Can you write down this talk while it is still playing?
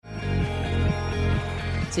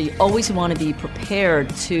So you always want to be prepared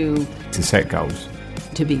to set goals,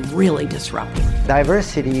 to be really disruptive.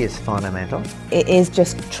 Diversity is fundamental. It is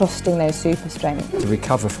just trusting those super strengths. to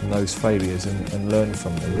recover from those failures and learn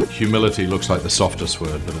from them. Humility looks like the softest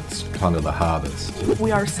word, but it's kind of the hardest.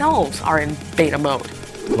 We ourselves are in beta mode.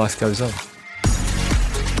 Life goes on.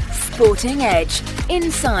 Sporting Edge,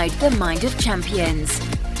 inside the mind of champions.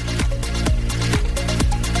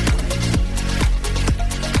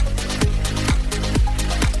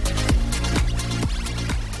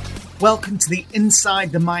 Welcome to the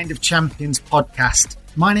Inside the Mind of Champions podcast.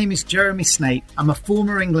 My name is Jeremy Snape. I'm a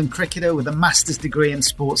former England cricketer with a master's degree in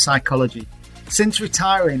sports psychology. Since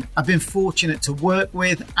retiring, I've been fortunate to work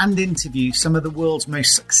with and interview some of the world's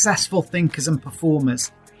most successful thinkers and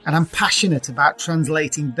performers, and I'm passionate about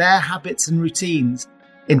translating their habits and routines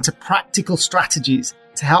into practical strategies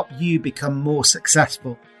to help you become more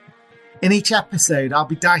successful. In each episode, I'll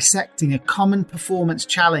be dissecting a common performance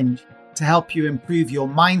challenge to help you improve your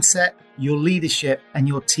mindset, your leadership, and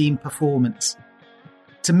your team performance.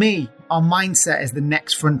 To me, our mindset is the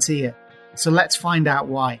next frontier, so let's find out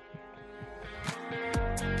why.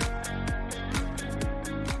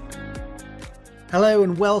 Hello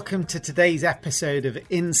and welcome to today's episode of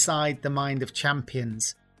Inside the Mind of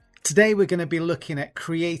Champions. Today we're going to be looking at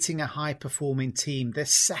creating a high-performing team,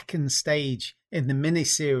 this second stage in the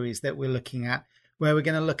mini-series that we're looking at, where we're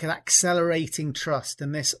going to look at accelerating trust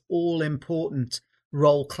and this all-important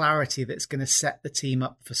role clarity that's going to set the team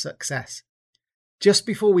up for success. Just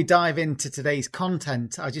before we dive into today's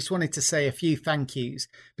content, I just wanted to say a few thank yous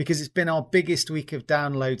because it's been our biggest week of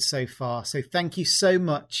downloads so far. So thank you so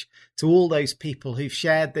much to all those people who've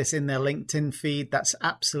shared this in their LinkedIn feed. That's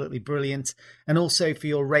absolutely brilliant. And also for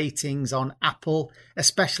your ratings on Apple,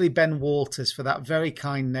 especially Ben Walters for that very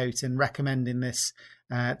kind note in recommending this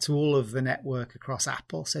to all of the network across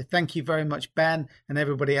Apple. So thank you very much, Ben, and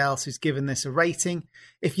everybody else who's given this a rating.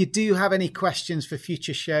 If you do have any questions for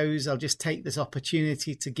future shows, I'll just take this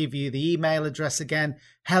opportunity to give you the email address again,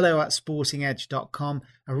 hello@sportingedge.com.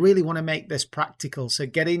 I really want to make this practical. So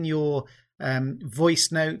get in your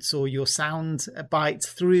voice notes or your sound bites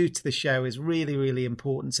through to the show is really, really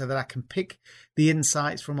important so that I can pick the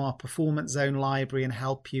insights from our Performance Zone library and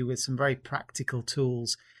help you with some very practical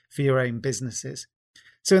tools for your own businesses.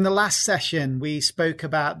 So in the last session, we spoke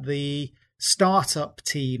about the startup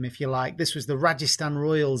team, if you like. This was the Rajasthan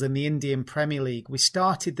Royals in the Indian Premier League. We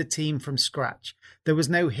started the team from scratch. There was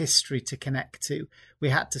no history to connect to. We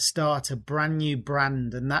had to start a brand new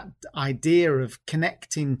brand, and that idea of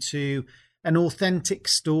connecting to an authentic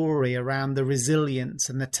story around the resilience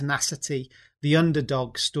and the tenacity, the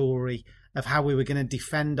underdog story of how we were going to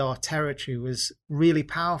defend our territory was really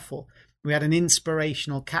powerful. We had an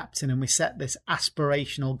inspirational captain and we set this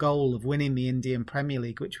aspirational goal of winning the Indian Premier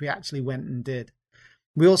League, which we actually went and did.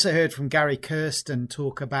 We also heard from Gary Kirsten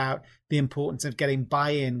talk about the importance of getting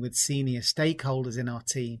buy-in with senior stakeholders in our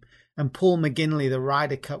team. And Paul McGinley, the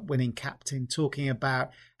Ryder Cup winning captain, talking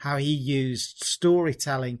about how he used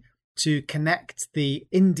storytelling to connect the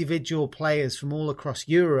individual players from all across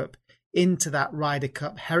Europe into that Ryder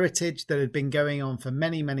Cup heritage that had been going on for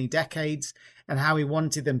many, many decades, and how he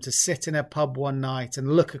wanted them to sit in a pub one night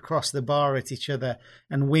and look across the bar at each other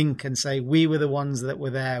and wink and say, we were the ones that were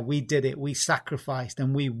there, we did it, we sacrificed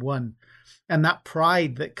and we won. And that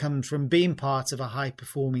pride that comes from being part of a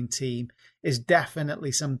high-performing team is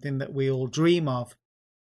definitely something that we all dream of.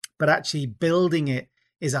 But actually building it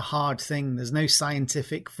is a hard thing. There's no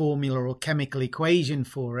scientific formula or chemical equation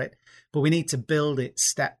for it, but we need to build it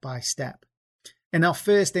step by step. And our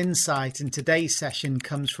first insight in today's session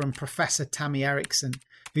comes from Professor Tammy Erickson,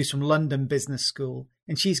 who's from London Business School.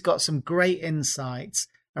 And she's got some great insights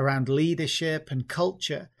around leadership and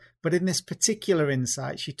culture. But in this particular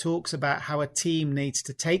insight, she talks about how a team needs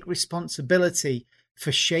to take responsibility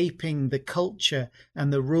for shaping the culture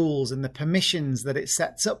and the rules and the permissions that it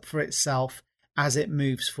sets up for itself as it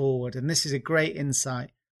moves forward. And this is a great insight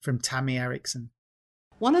from Tammy Erickson.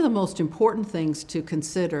 One of the most important things to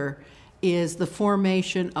consider is the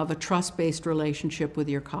formation of a trust-based relationship with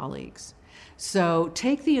your colleagues. So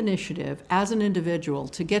take the initiative as an individual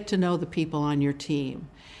to get to know the people on your team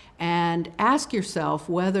and ask yourself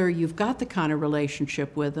whether you've got the kind of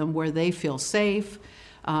relationship with them where they feel safe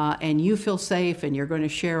and you feel safe and you're going to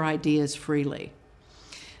share ideas freely.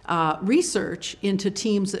 Research into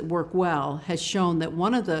teams that work well has shown that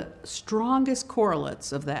one of the strongest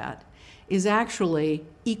correlates of that is actually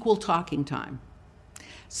equal talking time.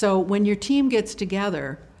 So when your team gets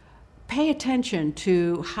together, pay attention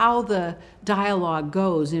to how the dialogue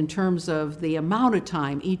goes in terms of the amount of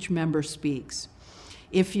time each member speaks.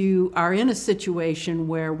 If you are in a situation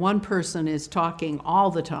where one person is talking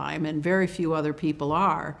all the time and very few other people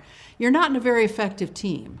are, you're not in a very effective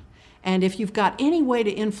team. And if you've got any way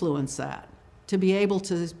to influence that, to be able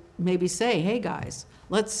to maybe say, hey guys,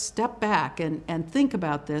 let's step back and think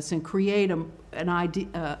about this and create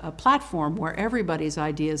a platform where everybody's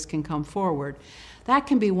ideas can come forward, that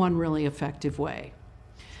can be one really effective way.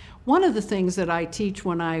 One of the things that I teach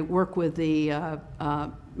when I work with the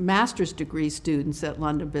master's degree students at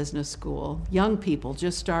London Business School, young people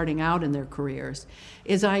just starting out in their careers,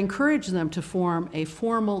 is I encourage them to form a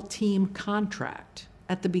formal team contract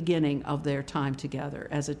at the beginning of their time together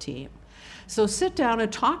as a team. So sit down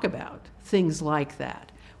and talk about things like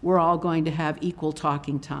that. We're all going to have equal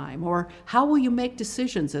talking time. Or how will you make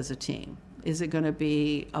decisions as a team? Is it going to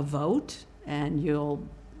be a vote and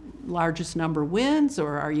largest number wins,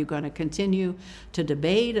 or are you going to continue to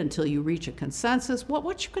debate until you reach a consensus?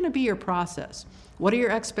 What's going to be your process? What are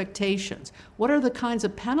your expectations? What are the kinds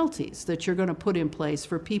of penalties that you're going to put in place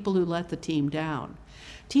for people who let the team down?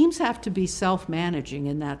 Teams have to be self-managing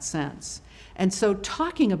in that sense. And so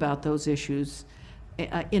talking about those issues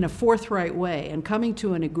in a forthright way and coming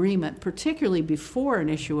to an agreement, particularly before an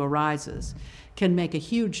issue arises, can make a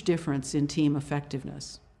huge difference in team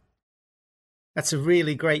effectiveness. That's a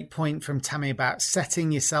really great point from Tammy about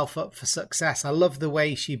setting yourself up for success. I love the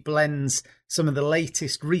way she blends some of the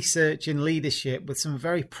latest research in leadership with some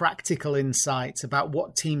very practical insights about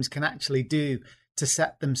what teams can actually do to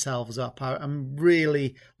set themselves up. I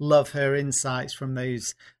really love her insights from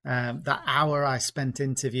that hour I spent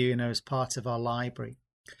interviewing her as part of our library.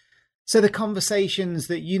 So the conversations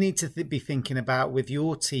that you need to be thinking about with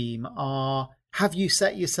your team are, have you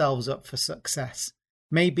set yourselves up for success?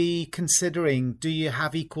 Maybe considering, do you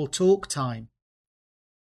have equal talk time?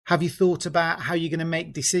 Have you thought about how you're going to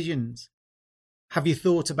make decisions? Have you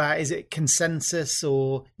thought about, is it consensus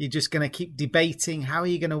or you're just going to keep debating? How are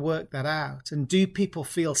you going to work that out? And do people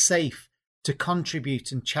feel safe to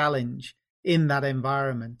contribute and challenge in that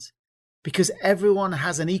environment? Because everyone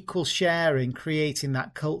has an equal share in creating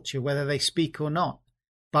that culture, whether they speak or not.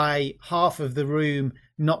 By half of the room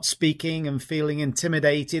not speaking and feeling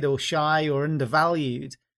intimidated or shy or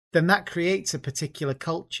undervalued, then that creates a particular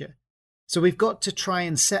culture. So we've got to try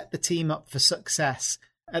and set the team up for success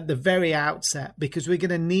at the very outset, because we're going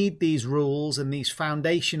to need these rules and these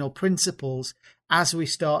foundational principles as we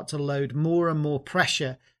start to load more and more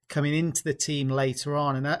pressure coming into the team later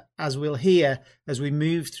on. And as we'll hear, as we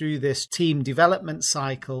move through this team development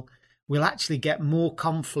cycle, we'll actually get more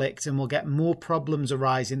conflict and we'll get more problems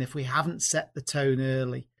arising if we haven't set the tone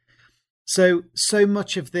early. So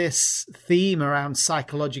much of this theme around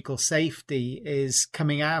psychological safety is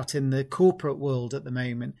coming out in the corporate world at the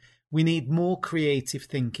moment. We need more creative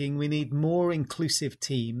thinking. We need more inclusive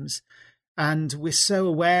teams. And we're so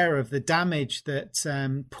aware of the damage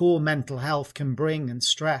that poor mental health can bring and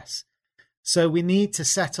stress. So we need to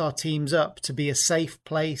set our teams up to be a safe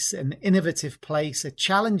place, an innovative place, a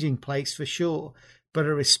challenging place for sure, but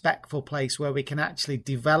a respectful place where we can actually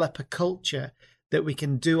develop a culture that we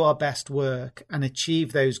can do our best work and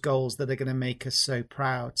achieve those goals that are going to make us so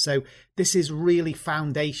proud. So this is really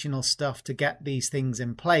foundational stuff to get these things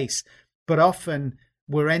in place. But often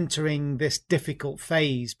we're entering this difficult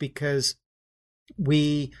phase because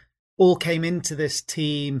we all came into this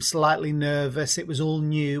team slightly nervous. It was all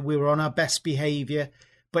new. We were on our best behavior.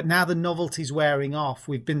 But now the novelty's wearing off.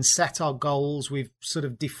 We've been set our goals. We've sort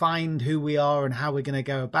of defined who we are and how we're going to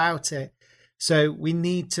go about it. So we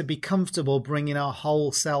need to be comfortable bringing our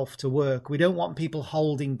whole self to work. We don't want people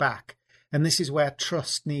holding back. And this is where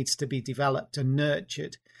trust needs to be developed and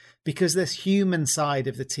nurtured, because this human side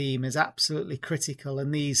of the team is absolutely critical.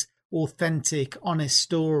 And these authentic, honest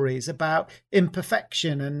stories about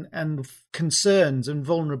imperfection and concerns and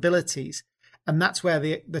vulnerabilities. And that's where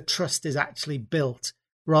the trust is actually built,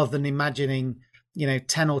 rather than imagining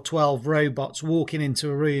 10 or 12 robots walking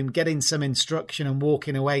into a room, getting some instruction and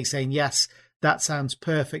walking away saying, yes, that sounds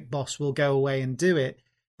perfect, boss, we'll go away and do it.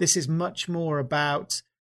 This is much more about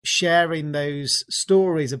sharing those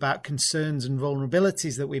stories about concerns and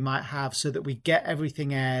vulnerabilities that we might have so that we get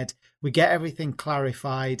everything aired, we get everything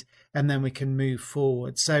clarified, and then we can move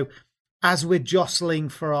forward. So as we're jostling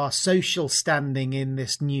for our social standing in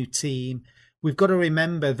this new team, we've got to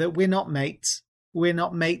remember that we're not mates. We're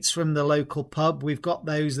not mates from the local pub. We've got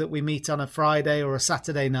those that we meet on a Friday or a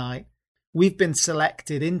Saturday night. We've been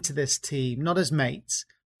selected into this team, not as mates,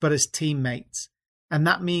 but as teammates. And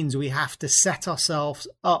that means we have to set ourselves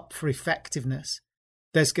up for effectiveness.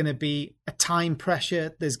 There's going to be a time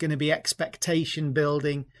pressure. There's going to be expectation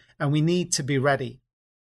building, and we need to be ready.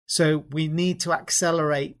 So we need to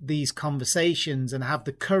accelerate these conversations and have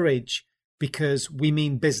the courage, because we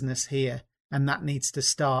mean business here, and that needs to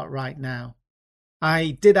start right now.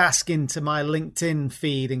 I did ask into my LinkedIn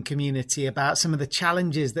feed and community about some of the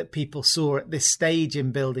challenges that people saw at this stage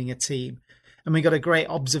in building a team. And we got a great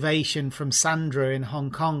observation from Sandra in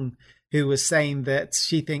Hong Kong, who was saying that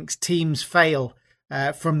she thinks teams fail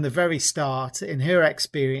from the very start, in her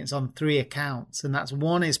experience, on 3 accounts. And that's: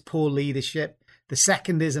 one is poor leadership, the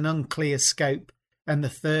second is an unclear scope, and the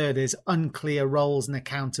third is unclear roles and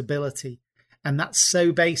accountability. And that's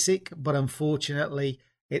so basic, but unfortunately,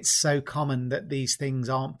 it's so common that these things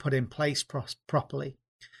aren't put in place properly.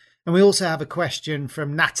 And we also have a question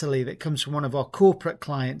from Natalie that comes from one of our corporate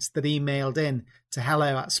clients that emailed in to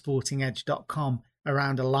hello@sportingedge.com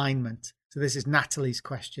around alignment. So this is Natalie's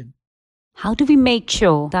question. How do we make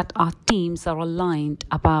sure that our teams are aligned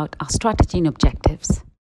about our strategy and objectives?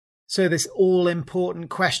 So this all-important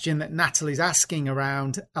question that Natalie's asking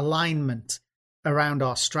around alignment, around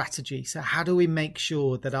our strategy. So how do we make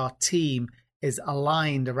sure that our team is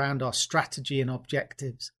aligned around our strategy and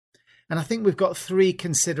objectives? And I think we've got 3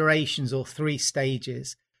 considerations or 3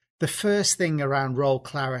 stages. The first thing around role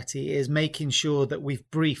clarity is making sure that we've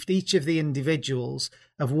briefed each of the individuals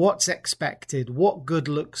of what's expected, what good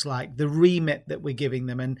looks like, the remit that we're giving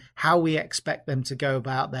them, and how we expect them to go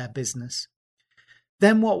about their business.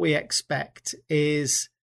 Then what we expect is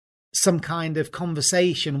some kind of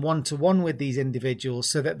conversation one-to-one with these individuals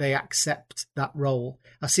so that they accept that role.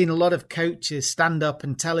 I've seen a lot of coaches stand up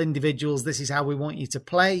and tell individuals, this is how we want you to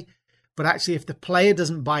play. But actually, if the player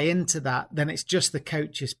doesn't buy into that, then it's just the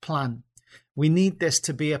coach's plan. We need this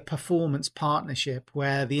to be a performance partnership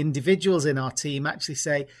where the individuals in our team actually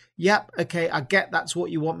say, yep, okay, I get that's what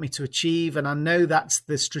you want me to achieve, and I know that's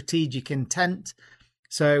the strategic intent.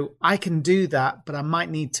 So I can do that, but I might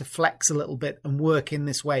need to flex a little bit and work in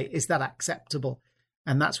this way. Is that acceptable?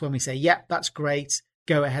 And that's when we say, yep, that's great.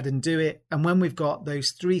 Go ahead and do it. And when we've got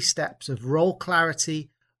those 3 steps of role clarity,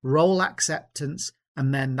 role acceptance,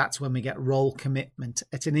 and then that's when we get role commitment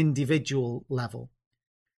at an individual level.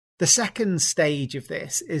 The second stage of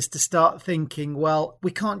this is to start thinking, well,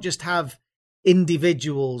 we can't just have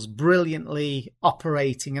individuals brilliantly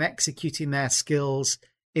operating and executing their skills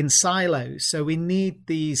in silos. So we need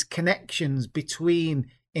these connections between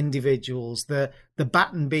individuals, the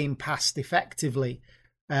baton being passed effectively.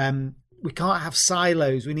 We can't have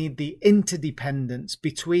silos. We need the interdependence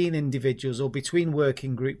between individuals or between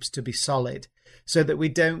working groups to be solid, so that we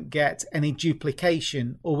don't get any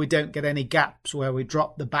duplication or we don't get any gaps where we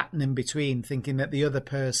drop the baton in between thinking that the other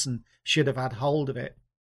person should have had hold of it.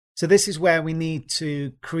 So this is where we need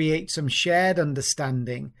to create some shared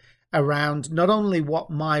understanding around not only what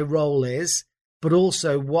my role is, but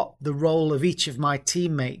also what the role of each of my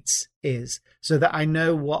teammates is, so that I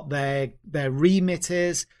know what their remit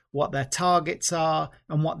is, what their targets are,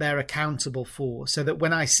 and what they're accountable for, so that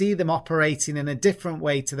when I see them operating in a different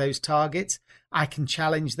way to those targets, I can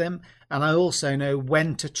challenge them, and I also know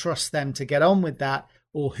when to trust them to get on with that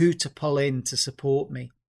or who to pull in to support me.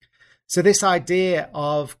 So this idea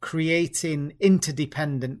of creating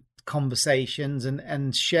interdependent conversations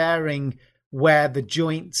and sharing where the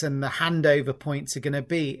joints and the handover points are going to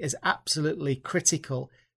be is absolutely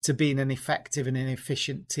critical to being an effective and an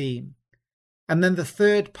efficient team. And then the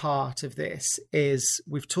third part of this is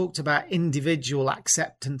we've talked about individual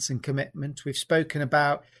acceptance and commitment. We've spoken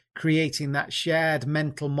about creating that shared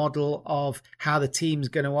mental model of how the team's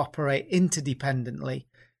going to operate interdependently.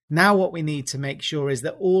 Now what we need to make sure is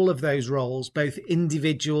that all of those roles, both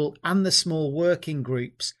individual and the small working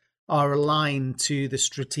groups, are aligned to the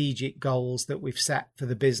strategic goals that we've set for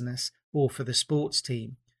the business or for the sports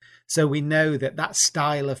team. So we know that that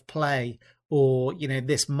style of play, or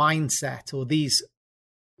this mindset, or these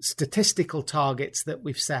statistical targets that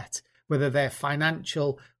we've set, whether they're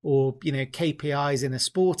financial or KPIs in a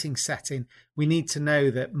sporting setting, we need to know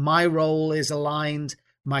that my role is aligned,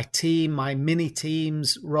 my team, my mini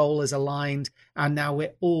team's role is aligned, and now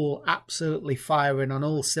we're all absolutely firing on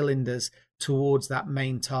all cylinders towards that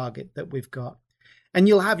main target that we've got. And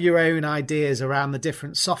you'll have your own ideas around the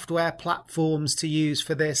different software platforms to use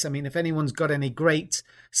for this. I mean, if anyone's got any great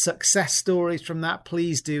success stories from that,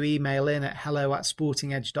 please do email in at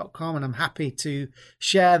hello@sportingedge.com, and I'm happy to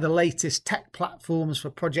share the latest tech platforms for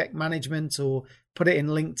project management, or put it in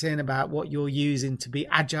LinkedIn about what you're using to be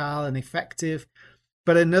agile and effective.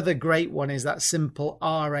 But another great one is that simple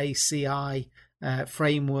RACI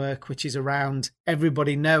framework, which is around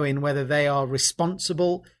everybody knowing whether they are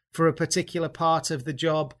responsible for a particular part of the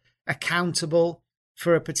job, accountable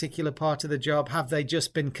for a particular part of the job. Have they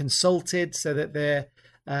just been consulted so that they're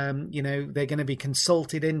They're going to be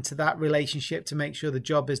consulted into that relationship to make sure the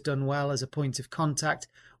job is done well as a point of contact,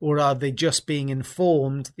 or are they just being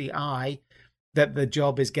informed, the I, that the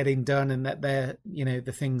job is getting done and that they're,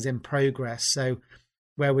 the thing's in progress? So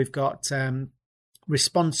where we've got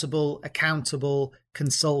responsible, accountable,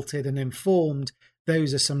 consulted and informed,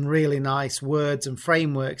 those are some really nice words and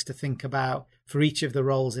frameworks to think about for each of the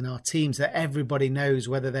roles in our teams, that everybody knows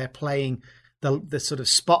whether they're playing the sort of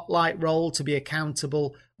spotlight role to be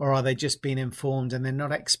accountable, or are they just being informed and they're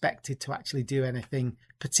not expected to actually do anything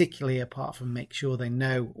particularly apart from make sure they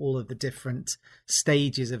know all of the different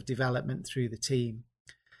stages of development through the team.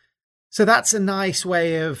 So that's a nice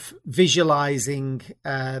way of visualizing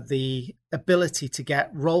the ability to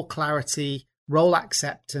get role clarity, role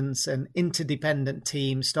acceptance, and interdependent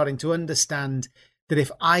teams starting to understand that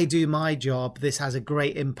if I do my job, this has a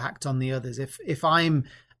great impact on the others. If I'm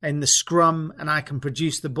in the scrum and I can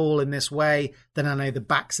produce the ball in this way, then I know the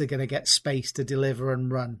backs are going to get space to deliver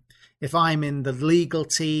and run. If I'm in the legal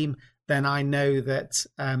team, then I know that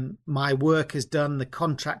my work is done, the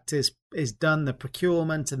contract is done, the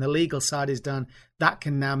procurement and the legal side is done. That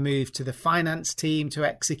can now move to the finance team to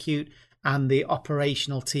execute and the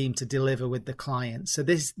operational team to deliver with the client. So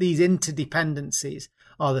these interdependencies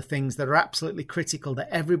are the things that are absolutely critical, that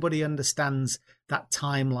everybody understands that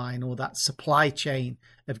timeline or that supply chain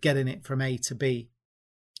of getting it from A to B.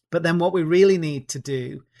 But then what we really need to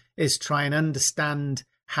do is try and understand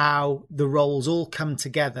how the roles all come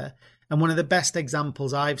together. And one of the best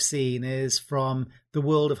examples I've seen is from the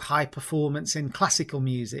world of high performance in classical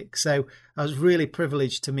music. So I was really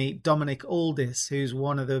privileged to meet Dominic Aldis, who's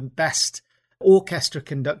one of the best orchestra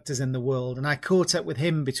conductors in the world. And I caught up with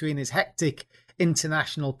him between his hectic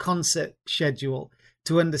international concert schedule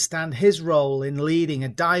to understand his role in leading a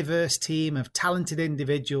diverse team of talented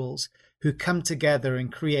individuals who come together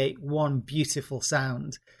and create one beautiful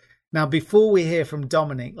sound. Now, before we hear from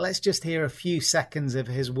Dominic, let's just hear a few seconds of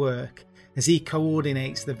his work as he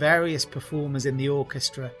coordinates the various performers in the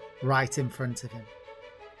orchestra right in front of him.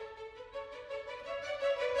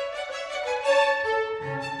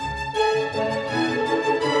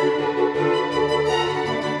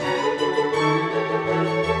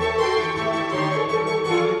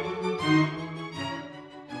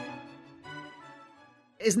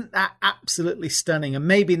 Isn't that absolutely stunning? And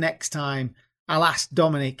maybe next time I'll ask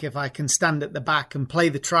Dominic if I can stand at the back and play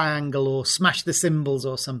the triangle or smash the cymbals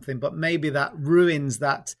or something, but maybe that ruins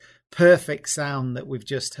that perfect sound that we've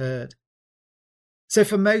just heard. So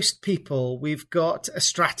for most people, we've got a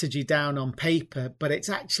strategy down on paper, but it's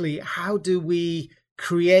actually how do we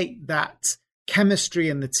create that chemistry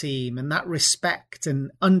in the team and that respect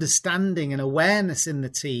and understanding and awareness in the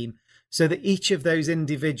team, so that each of those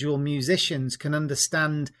individual musicians can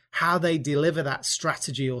understand how they deliver that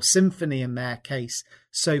strategy or symphony in their case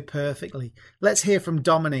so perfectly. Let's hear from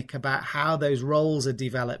Dominic about how those roles are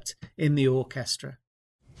developed in the orchestra.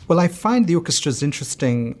 Well, I find the orchestra is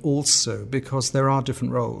interesting also because there are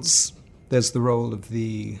different roles. There's the role of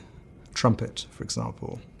the trumpet, for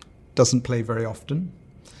example. Doesn't play very often,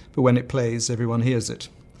 but when it plays, everyone hears it.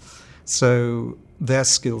 So their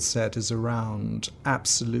skill set is around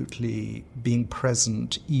absolutely being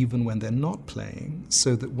present even when they're not playing,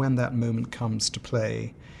 so that when that moment comes to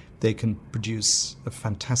play, they can produce a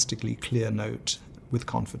fantastically clear note with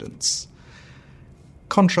confidence.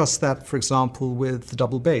 Contrast that, for example, with the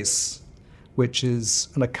double bass, which is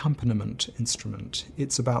an accompaniment instrument.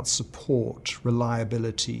 It's about support,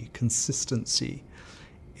 reliability, consistency.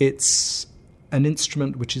 It's an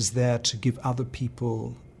instrument which is there to give other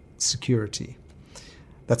people security.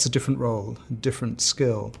 That's a different role, a different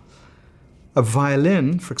skill. A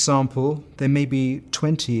violin, for example, there may be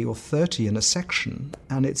 20 or 30 in a section,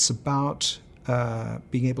 and it's about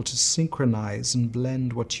being able to synchronize and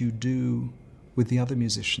blend what you do with the other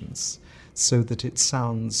musicians so that it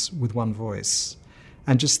sounds with one voice.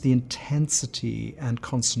 And just the intensity and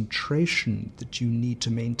concentration that you need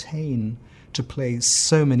to maintain to play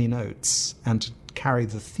so many notes and to carry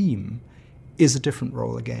the theme is a different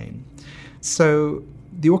role again. So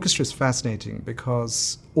the orchestra is fascinating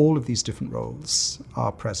because all of these different roles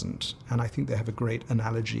are present, and I think they have a great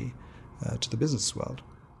analogy to the business world.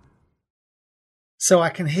 So I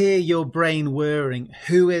can hear your brain whirring.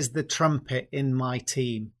 Who is the trumpet in my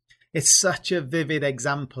team? It's such a vivid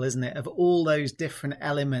example, isn't it, of all those different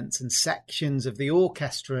elements and sections of the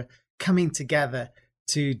orchestra coming together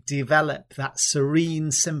to develop that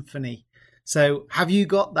serene symphony. So have you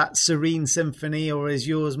got that serene symphony, or is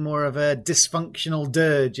yours more of a dysfunctional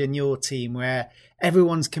dirge in your team where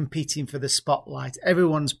everyone's competing for the spotlight,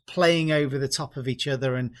 everyone's playing over the top of each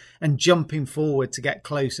other and jumping forward to get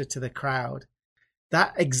closer to the crowd?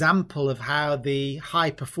 that example of how the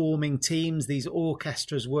high-performing teams, these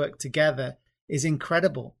orchestras work together is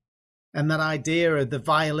incredible. And that idea of the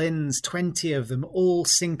violins, 20 of them, all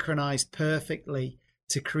synchronized perfectly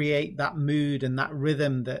to create that mood and that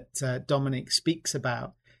rhythm that Dominic speaks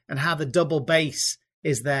about, and how the double bass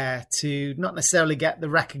is there to not necessarily get the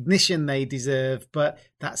recognition they deserve, but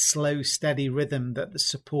that slow, steady rhythm that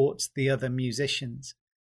supports the other musicians.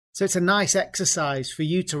 So it's a nice exercise for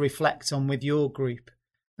you to reflect on with your group,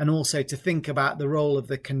 and also to think about the role of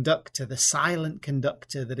the conductor, the silent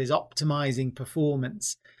conductor that is optimizing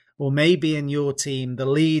performance. Or maybe in your team, the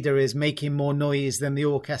leader is making more noise than the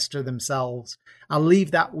orchestra themselves. I'll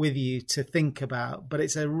leave that with you to think about, but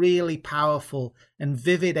it's a really powerful and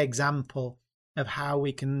vivid example of how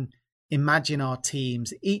we can imagine our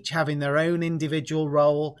teams, each having their own individual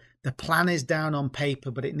role. The plan is down on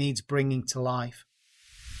paper, but it needs bringing to life.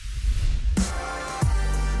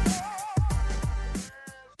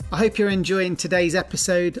 I hope you're enjoying today's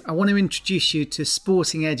episode. I want to introduce you to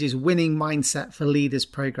Sporting Edge's Winning Mindset for Leaders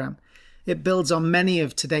program. It builds on many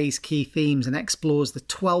of today's key themes and explores the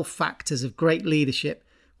 12 factors of great leadership,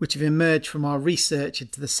 which have emerged from our research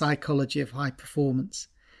into the psychology of high performance.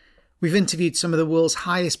 We've interviewed some of the world's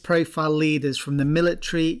highest profile leaders from the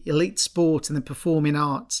military, elite sport and the performing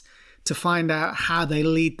arts to find out how they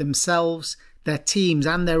lead themselves, their teams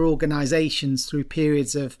and their organisations through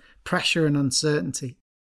periods of pressure and uncertainty.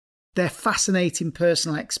 Their fascinating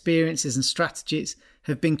personal experiences and strategies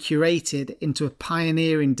have been curated into a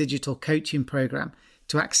pioneering digital coaching program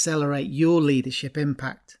to accelerate your leadership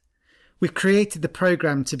impact. We've created the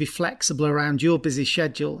program to be flexible around your busy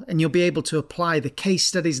schedule, and you'll be able to apply the case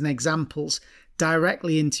studies and examples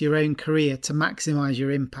directly into your own career to maximise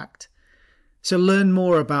your impact. So learn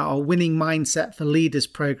more about our Winning Mindset for Leaders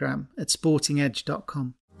program at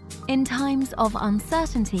sportingedge.com. In times of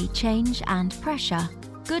uncertainty, change and pressure,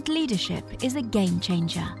 good leadership is a game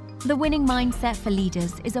changer. The Winning Mindset for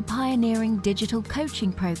Leaders is a pioneering digital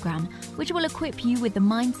coaching program which will equip you with the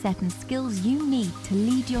mindset and skills you need to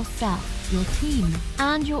lead yourself, your team,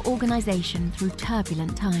 and your organisation through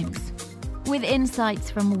turbulent times. With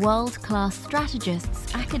insights from world-class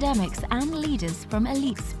strategists, academics, and leaders from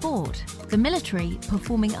elite sport, the military,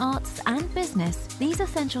 performing arts, and business, these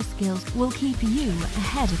essential skills will keep you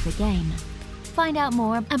ahead of the game. Find out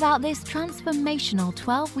more about this transformational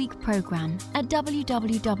 12-week program at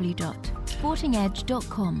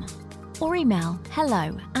www.sportingedge.com or email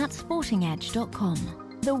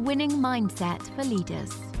hello@sportingedge.com. The Winning Mindset for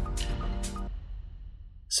Leaders.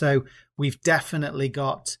 So we've definitely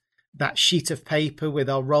got that sheet of paper with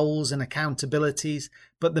our roles and accountabilities,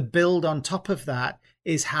 but the build on top of that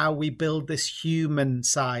is how we build this human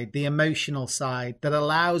side, the emotional side that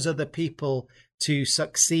allows other people to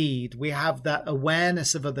succeed. We have that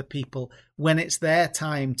awareness of other people when it's their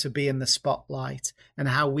time to be in the spotlight, and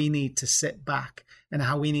how we need to sit back and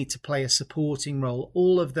how we need to play a supporting role.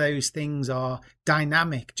 All of those things are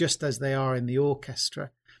dynamic, just as they are in the orchestra.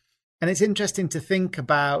 And it's interesting to think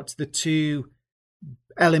about the two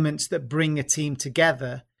elements that bring a team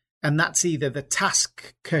together, and that's either the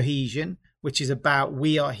task cohesion, which is about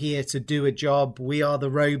we are here to do a job, we are the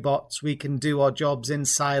robots, we can do our jobs in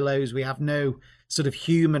silos, we have no sort of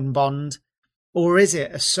human bond, or is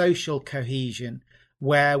it a social cohesion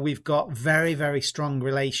where we've got very, very strong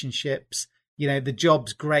relationships? You know, the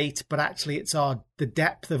job's great, but actually it's the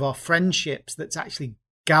depth of our friendships that's actually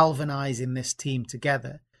galvanizing this team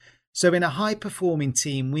together. So in a high-performing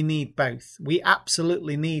team, we need both. We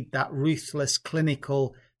absolutely need that ruthless,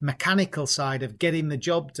 clinical, mechanical side of getting the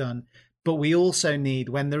job done. But we also need,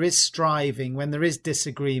 when there is striving, when there is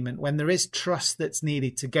disagreement, when there is trust that's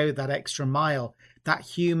needed to go that extra mile, that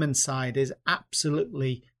human side is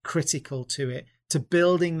absolutely critical to it, to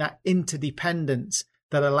building that interdependence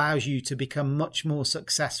that allows you to become much more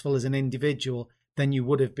successful as an individual than you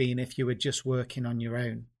would have been if you were just working on your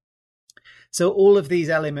own. So all of these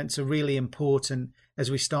elements are really important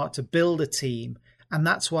as we start to build a team. And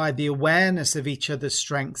that's why the awareness of each other's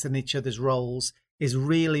strengths and each other's roles is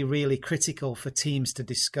really, really critical for teams to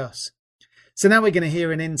discuss. So now we're going to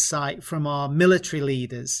hear an insight from our military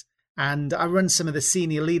leaders. And I run some of the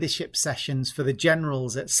senior leadership sessions for the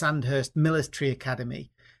generals at Sandhurst Military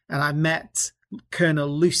Academy. And I met Colonel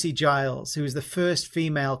Lucy Giles, who was the first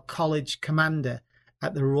female college commander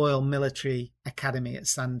at the Royal Military Academy at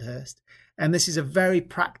Sandhurst. And this is a very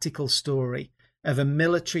practical story of a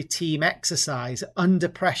military team exercise under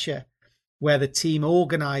pressure, where the team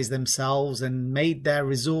organised themselves and made their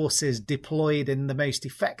resources deployed in the most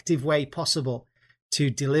effective way possible to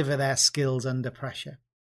deliver their skills under pressure.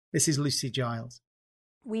 This is Lucy Giles.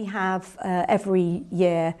 We have every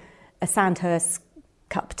year a Sandhurst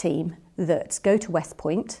Cup team that go to West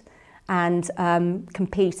Point and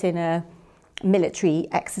compete in a military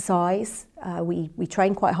exercise. We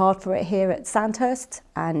train quite hard for it here at Sandhurst,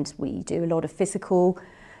 and we do a lot of physical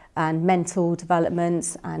and mental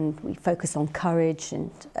developments, and we focus on courage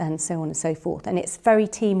and so on and so forth. And it's very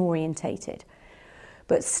team orientated.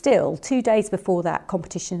 But still, 2 days before that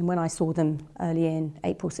competition, when I saw them early in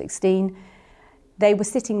April 16, they were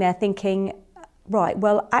sitting there thinking, right,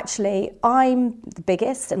 well, actually, I'm the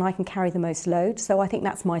biggest and I can carry the most load, so I think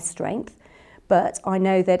that's my strength. But I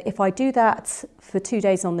know that if I do that for 2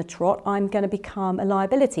 days on the trot, I'm going to become a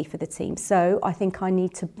liability for the team. So I think I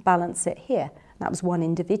need to balance it here. That was one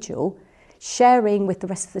individual sharing with the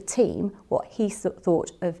rest of the team what he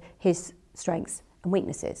thought of his strengths and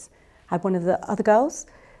weaknesses. Had one of the other girls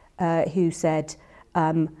who said,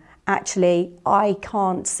 actually, I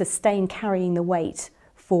can't sustain carrying the weight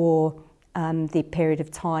for the period of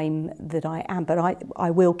time that I am, but I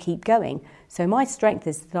will keep going. So my strength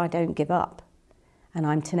is that I don't give up and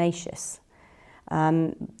I'm tenacious.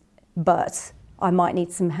 But I might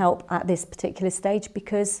need some help at this particular stage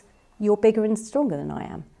because you're bigger and stronger than I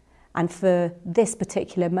am. And for this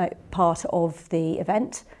particular part of the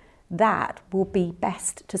event, that will be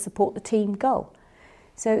best to support the team goal.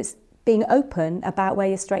 So it's being open about where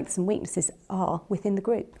your strengths and weaknesses are within the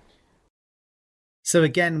group. So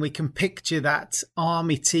again, we can picture that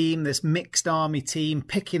army team, this mixed army team,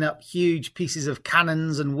 picking up huge pieces of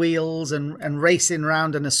cannons and wheels and racing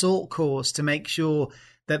around an assault course to make sure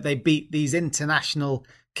that they beat these international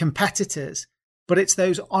competitors. But it's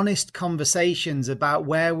those honest conversations about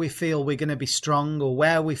where we feel we're going to be strong or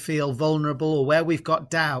where we feel vulnerable or where we've got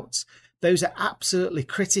doubts. Those are absolutely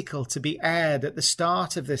critical to be aired at the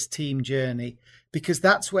start of this team journey, because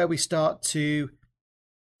that's where we start to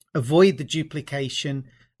avoid the duplication,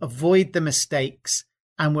 avoid the mistakes,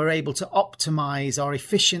 and we're able to optimize our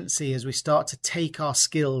efficiency as we start to take our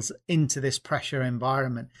skills into this pressure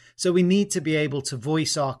environment. So we need to be able to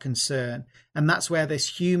voice our concern. And that's where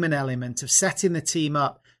this human element of setting the team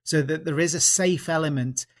up so that there is a safe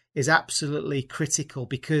element is absolutely critical,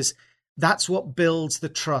 because that's what builds the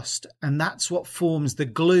trust and that's what forms the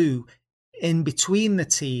glue in between the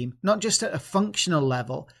team, not just at a functional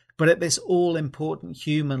level, but at this all-important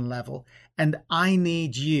human level. And I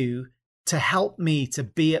need you to help me to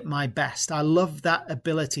be at my best. I love that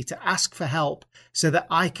ability to ask for help so that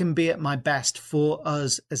I can be at my best for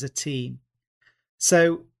us as a team.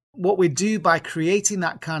 So what we do by creating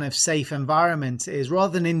that kind of safe environment is,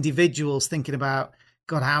 rather than individuals thinking about,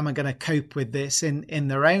 God, how am I going to cope with this in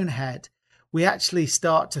their own head, we actually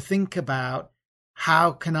start to think about,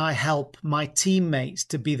 how can I help my teammates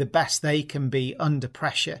to be the best they can be under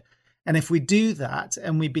pressure? And if we do that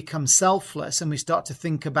and we become selfless and we start to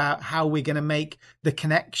think about how we're going to make the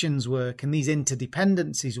connections work and these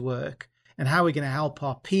interdependencies work and how we're going to help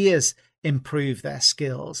our peers improve their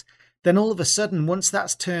skills, then all of a sudden, once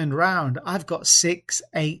that's turned around, I've got 6,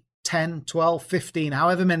 8, 10, 12, 15,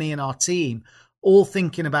 however many in our team, all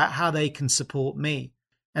thinking about how they can support me.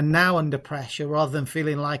 And now under pressure, rather than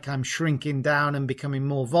feeling like I'm shrinking down and becoming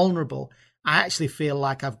more vulnerable, I actually feel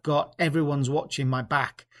like I've got everyone's watching my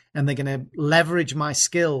back and they're going to leverage my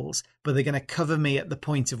skills, but they're going to cover me at the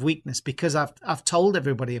point of weakness because I've told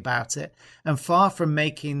everybody about it. And far from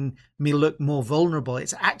making me look more vulnerable,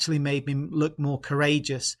 it's actually made me look more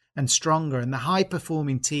courageous and stronger. And the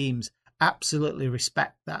high-performing teams absolutely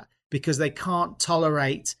respect that, because they can't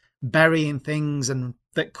tolerate burying things and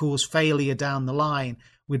that cause failure down the line.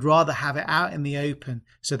 We'd rather have it out in the open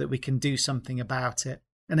so that we can do something about it.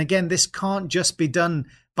 And again, this can't just be done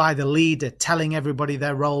by the leader telling everybody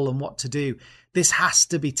their role and what to do. This has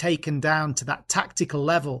to be taken down to that tactical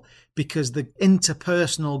level, because the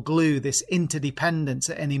interpersonal glue, this interdependence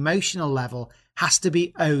at an emotional level, has to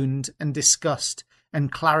be owned and discussed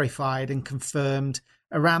and clarified and confirmed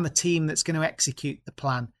around the team that's going to execute the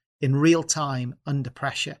plan in real time under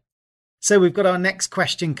pressure. So we've got our next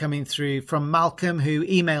question coming through from Malcolm, who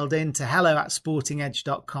emailed in to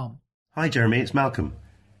hello@sportingedge.com. Hi Jeremy, it's Malcolm.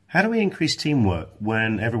 How do we increase teamwork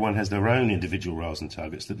when everyone has their own individual roles and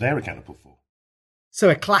targets that they're accountable for? So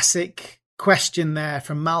a classic question there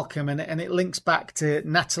from Malcolm, and it links back to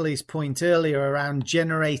Natalie's point earlier around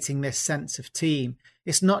generating this sense of team.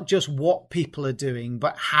 It's not just what people are doing,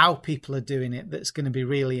 but how people are doing it that's going to be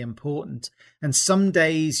really important. And some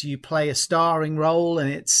days you play a starring role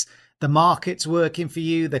and it's the market's working for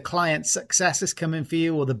you, the client's success is coming for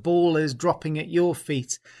you, or the ball is dropping at your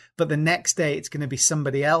feet. But the next day it's going to be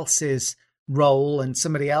somebody else's role and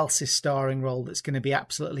somebody else's starring role that's going to be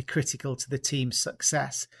absolutely critical to the team's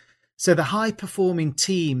success. So the high performing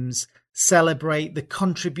teams celebrate the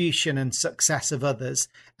contribution and success of others,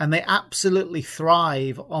 and they absolutely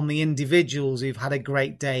thrive on the individuals who've had a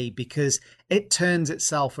great day, because it turns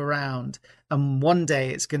itself around, and one day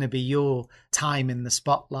it's going to be your time in the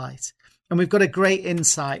spotlight. And we've got a great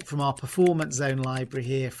insight from our Performance Zone library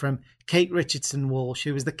here from Kate Richardson-Walsh,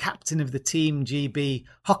 who was the captain of the Team GB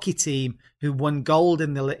hockey team who won gold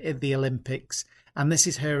in the Olympics. And this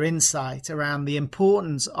is her insight around the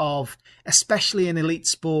importance of, especially in elite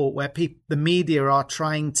sport, where the media are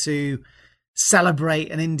trying to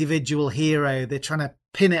celebrate an individual hero. They're trying to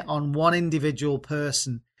pin it on one individual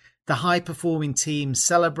person. The high-performing teams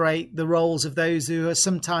celebrate the roles of those who are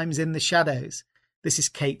sometimes in the shadows. This is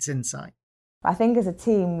Kate's insight. I think as a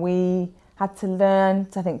team, we had to learn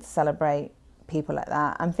to celebrate people like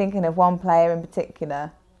that. I'm thinking of one player in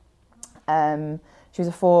particular. She was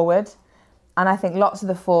a forward. And I think lots of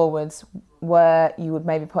the forwards were, you would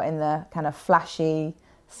maybe put in the kind of flashy,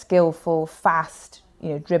 skillful, fast,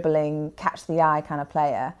 dribbling, catch the eye kind of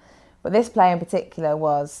player. But this player in particular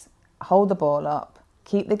was hold the ball up,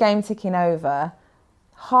 keep the game ticking over,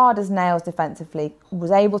 hard as nails defensively,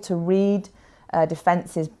 was able to read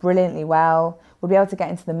defences brilliantly well, would be able to get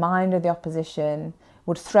into the mind of the opposition,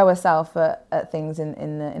 would throw herself at things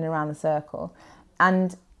in around the circle.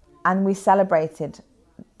 And we celebrated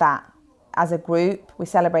that. As a group, we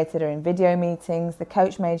celebrated her in video meetings. The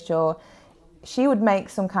coach made sure she would make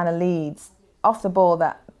some kind of leads off the ball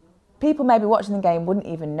that people maybe watching the game wouldn't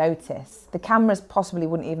even notice. The cameras possibly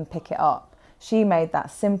wouldn't even pick it up. She made that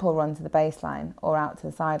simple run to the baseline or out to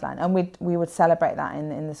the sideline. And we would celebrate that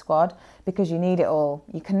in the squad, because you need it all.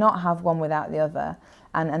 You cannot have one without the other.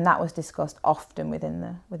 And that was discussed often within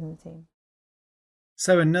the team.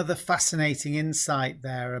 So another fascinating insight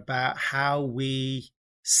there about how we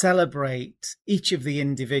celebrate each of the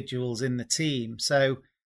individuals in the team. So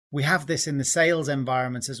we have this in the sales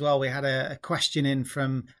environment as well. We had a question in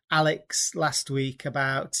from Alex last week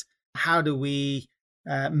about how do we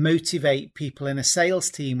motivate people in a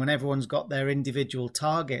sales team when everyone's got their individual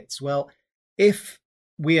targets. Well, if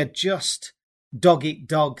we are just dog eat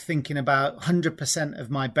dog, thinking about 100%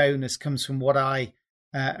 of my bonus comes from what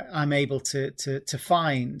I'm able to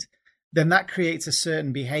find, then that creates a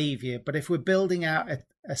certain behavior. But if we're building out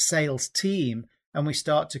a sales team and we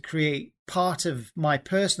start to create part of my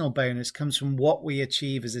personal bonus comes from what we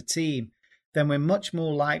achieve as a team, then we're much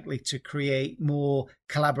more likely to create more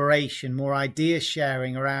collaboration, more idea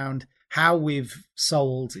sharing around how we've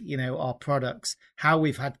sold, our products, how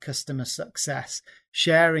we've had customer success,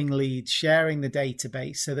 sharing leads, sharing the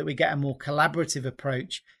database, so that we get a more collaborative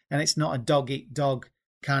approach and it's not a dog eat dog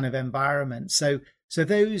kind of environment. So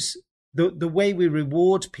the way we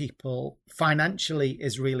reward people financially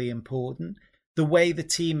is really important. The way the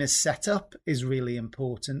team is set up is really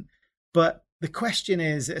important. But the question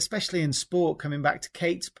is, especially in sport, coming back to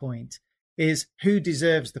Kate's point, is who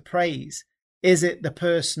deserves the praise? Is it the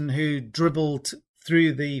person who dribbled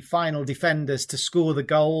through the final defenders to score the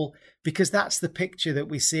goal? Because that's the picture that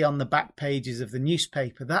we see on the back pages of the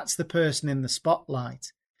newspaper. That's the person in the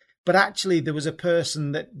spotlight. But actually, there was a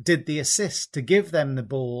person that did the assist to give them the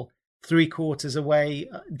ball 3/4 away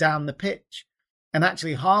down the pitch. And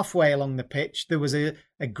actually halfway along the pitch, there was a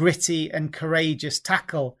gritty and courageous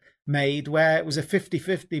tackle made where it was a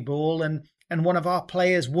 50-50 ball and one of our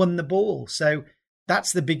players won the ball. So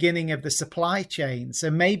that's the beginning of the supply chain. So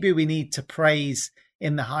maybe we need to praise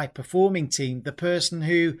in the high performing team the person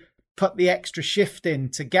who put the extra shift in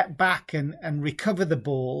to get back and recover the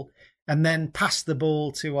ball and then pass the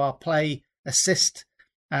ball to our play assist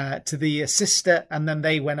to the assister, and then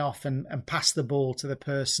they went off and passed the ball to the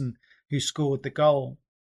person who scored the goal.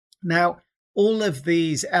 Now, all of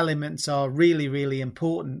these elements are really, really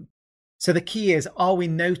important. So the key is, are we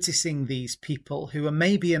noticing these people who are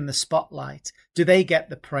maybe in the spotlight? Do they get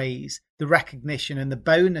the praise, the recognition, and the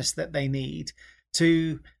bonus that they need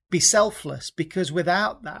to be selfless? Because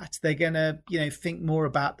without that, they're going to, think more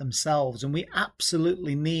about themselves. And we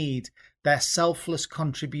absolutely need their selfless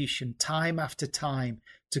contribution time after time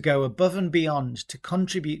to go above and beyond, to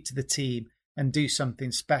contribute to the team and do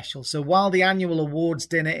something special. So while the annual awards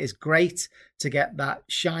dinner is great to get that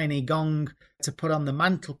shiny gong to put on the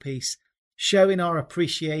mantelpiece, showing our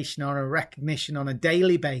appreciation, our recognition on a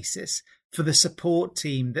daily basis for the support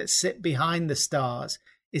team that sit behind the stars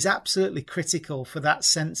is absolutely critical for that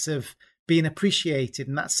sense of being appreciated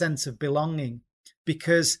and that sense of belonging.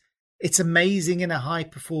 Because it's amazing in a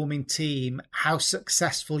high-performing team how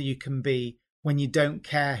successful you can be when you don't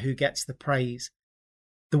care who gets the praise.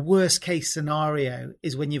 The worst case scenario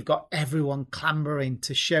is when you've got everyone clambering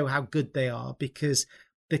to show how good they are, because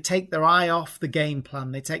they take their eye off the game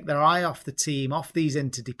plan, they take their eye off the team, off these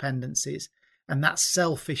interdependencies, and that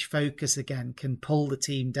selfish focus again can pull the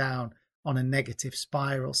team down on a negative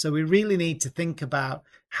spiral. So we really need to think about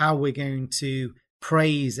how we're going to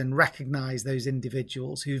praise and recognize those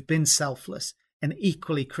individuals who've been selfless and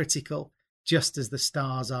equally critical, just as the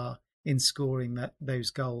stars are in scoring those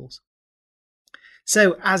goals.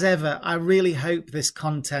 So as ever, I really hope this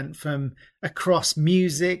content from across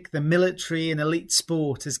music, the military and elite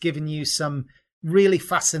sport has given you some really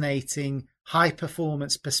fascinating high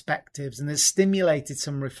performance perspectives and has stimulated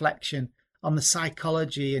some reflection on the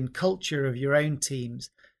psychology and culture of your own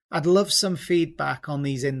teams. I'd love some feedback on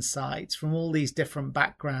these insights from all these different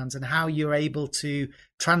backgrounds and how you're able to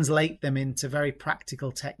translate them into very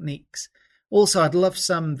practical techniques. Also, I'd love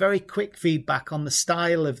some very quick feedback on the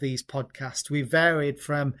style of these podcasts. We've varied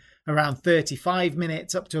from around 35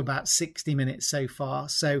 minutes up to about 60 minutes so far.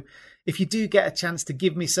 So if you do get a chance to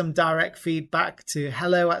give me some direct feedback to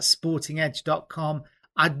hello@sportingedge.com,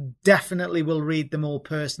 I definitely will read them all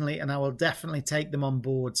personally and I will definitely take them on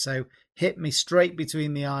board. So hit me straight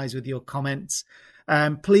between the eyes with your comments.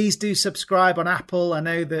 Please do subscribe on Apple. I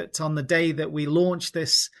know that on the day that we launched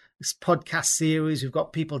this podcast series, we've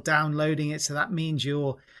got people downloading it. So that means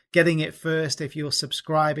you're getting it first if you're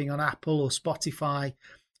subscribing on Apple or Spotify.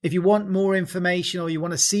 If you want more information or you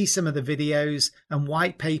want to see some of the videos and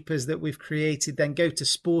white papers that we've created, then go to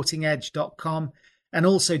sportingedge.com and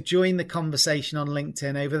also join the conversation on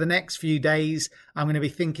LinkedIn. Over the next few days, I'm going to be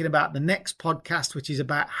thinking about the next podcast, which is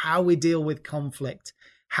about how we deal with conflict.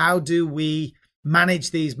 How do we manage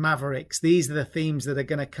these mavericks? These are the themes that are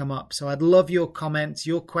going to come up. So I'd love your comments,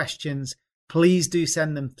 your questions. Please do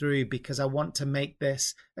send them through because I want to make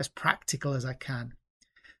this as practical as I can.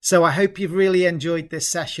 So I hope you've really enjoyed this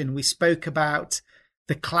session. We spoke about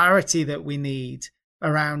the clarity that we need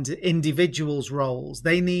around individuals' roles.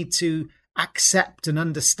 They need to accept and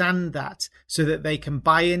understand that so that they can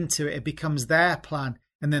buy into it. It becomes their plan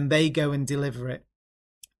and then they go and deliver it.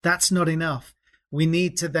 That's not enough. We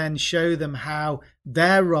need to then show them how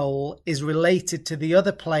their role is related to the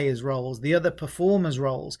other players' roles, the other performers'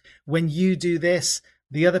 roles. When you do this,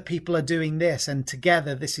 the other people are doing this, and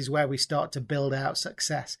together this is where we start to build out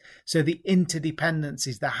success. So the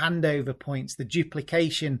interdependencies, the handover points, the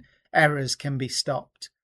duplication errors can be stopped.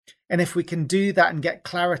 And if we can do that and get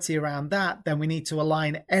clarity around that, then we need to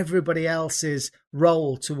align everybody else's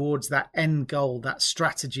role towards that end goal, that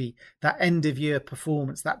strategy, that end of year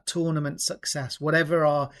performance, that tournament success, whatever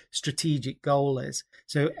our strategic goal is.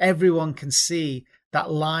 So everyone can see that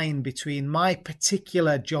line between my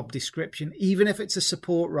particular job description, even if it's a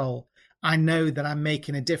support role. I know that I'm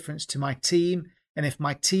making a difference to my team. And if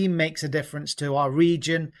my team makes a difference to our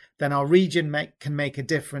region, then our region can make a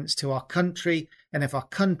difference to our country. And if our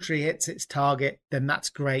country hits its target, then that's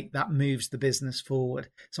great. That moves the business forward.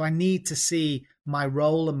 So I need to see my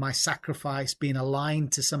role and my sacrifice being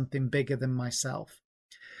aligned to something bigger than myself.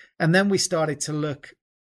 And then we started to look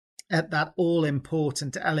at that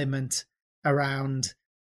all-important element around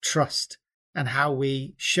trust and how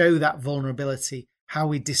we show that vulnerability, how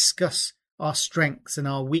we discuss our strengths and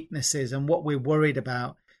our weaknesses and what we're worried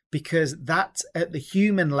about, because that at the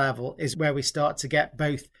human level is where we start to get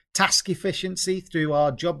both task efficiency through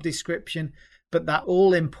our job description, but that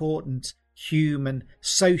all important human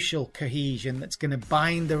social cohesion that's going to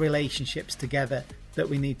bind the relationships together that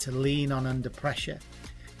we need to lean on under pressure.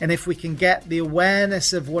 And if we can get the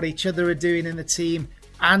awareness of what each other are doing in the team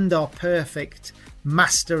and our perfect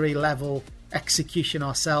mastery level execution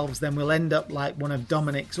ourselves, then we'll end up like one of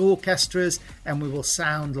Dominic's orchestras and we will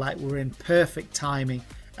sound like we're in perfect timing.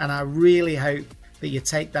 And I really hope that you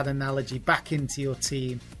take that analogy back into your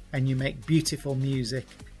team and you make beautiful music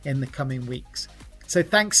in the coming weeks. So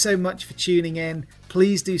thanks so much for tuning in.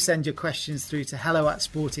 Please do send your questions through to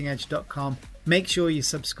hello@sportingedge.com. Make sure you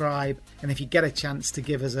subscribe, and if you get a chance to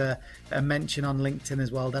give us a mention on LinkedIn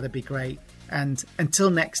as well, that'd be great. And until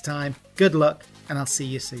next time, good luck, and I'll see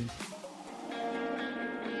you soon.